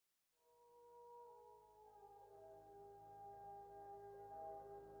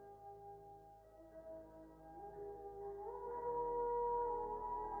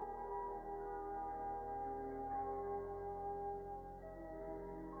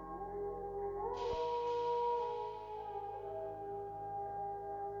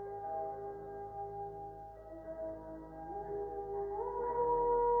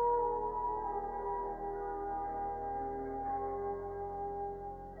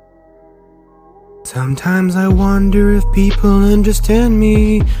Sometimes I wonder if people understand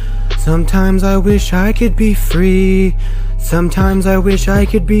me. Sometimes I wish I could be free. Sometimes I wish I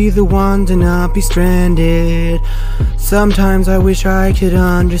could be the one to not be stranded. Sometimes I wish I could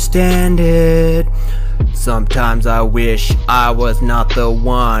understand it. Sometimes I wish I was not the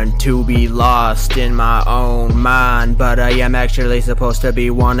one to be lost in my own mind, but I am actually supposed to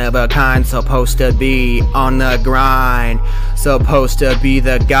be one of a kind, supposed to be on the grind, supposed to be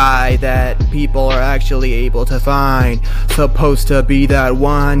the guy that people are actually able to find, supposed to be that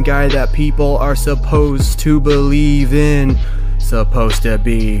one guy that people are supposed to believe in, supposed to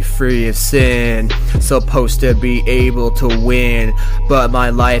be free of sin, supposed to be able to win, but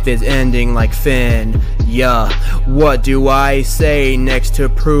my life is ending like Finn. Yeah, what do I say next to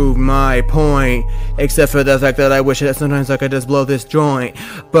prove my point? Except for the fact that I wish that sometimes I could just blow this joint,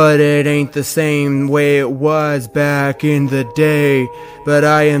 but it ain't the same way it was back in the day, but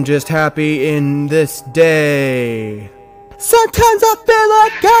I am just happy in this day. Sometimes I feel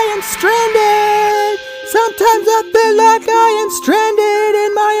like I am stranded. Sometimes I feel like I am stranded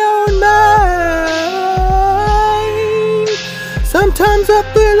in my own mind. Sometimes I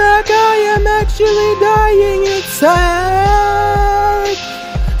feel like I am actually dying inside.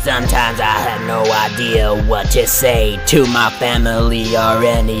 Sometimes I have no idea what to say to my family or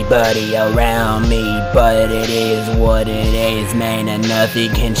anybody around me, but it is what it is, man, and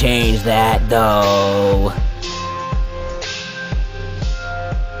nothing can change that though.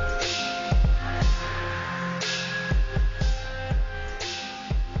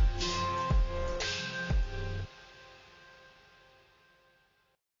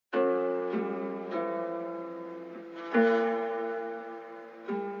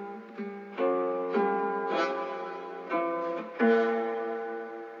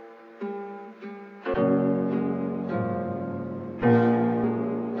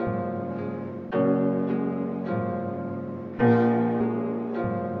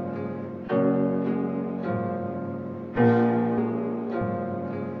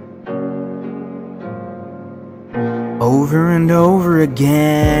 Over and over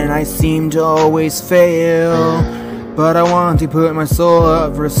again, I seem to always fail, but I want to put my soul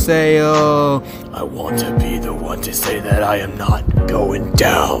up for sale. I want to be the one to say that I am not going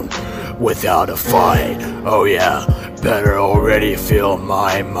down without a fight. Oh yeah, better already feel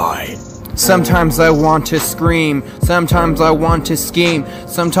my might. Sometimes I want to scream, sometimes I want to scheme,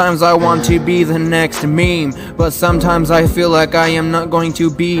 sometimes I want to be the next meme, but sometimes I feel like I am not going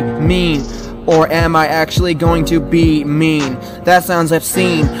to be mean. Or am I actually going to be mean? That sounds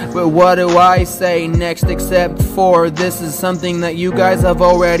obscene, but what do I say next except for this is something that you guys have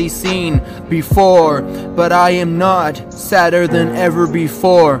already seen before, but I am not sadder than ever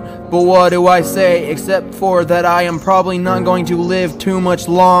before. But what do I say except for that I am probably not going to live too much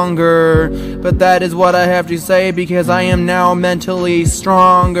longer, but that is what I have to say because I am now mentally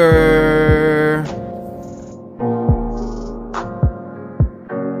stronger.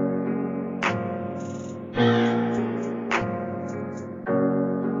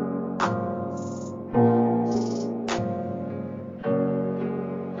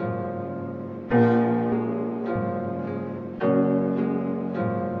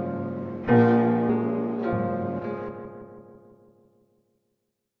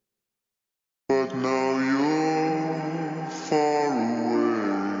 But now you're far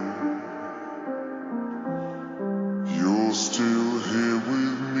away. You're still here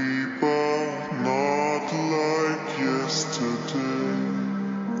with me, but not like yesterday.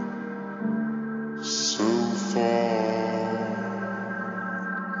 So far.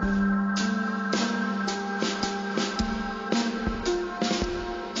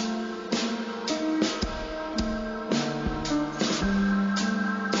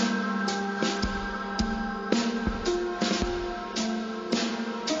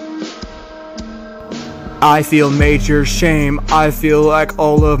 I feel major shame. I feel like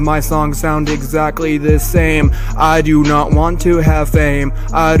all of my songs sound exactly the same. I do not want to have fame.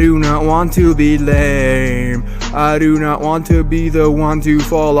 I do not want to be lame. I do not want to be the one to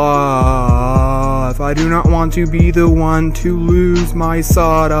fall off. I do not want to be the one to lose my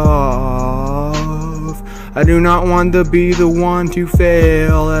sawed off. I do not want to be the one to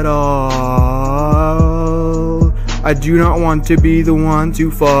fail at all. I do not want to be the one to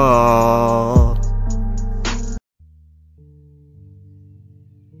fall.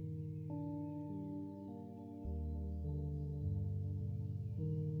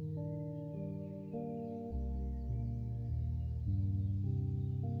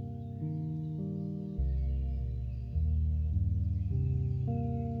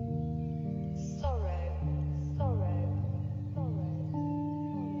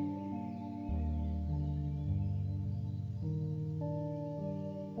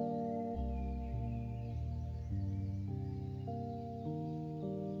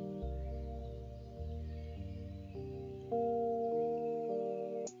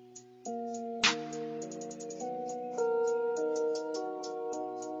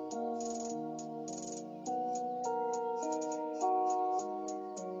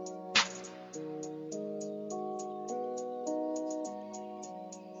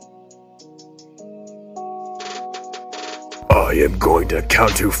 I am going to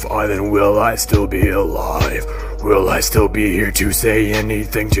count to 5, and will I still be alive? Will I still be here to say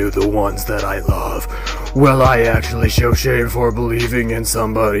anything to the ones that I love? Will I actually show shame for believing in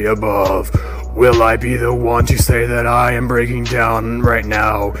somebody above? Will I be the one to say that I am breaking down right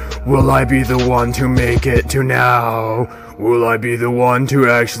now? Will I be the one to make it to now? Will I be the one to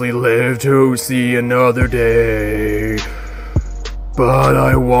actually live to see another day? But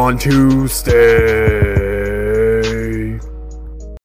I want to stay.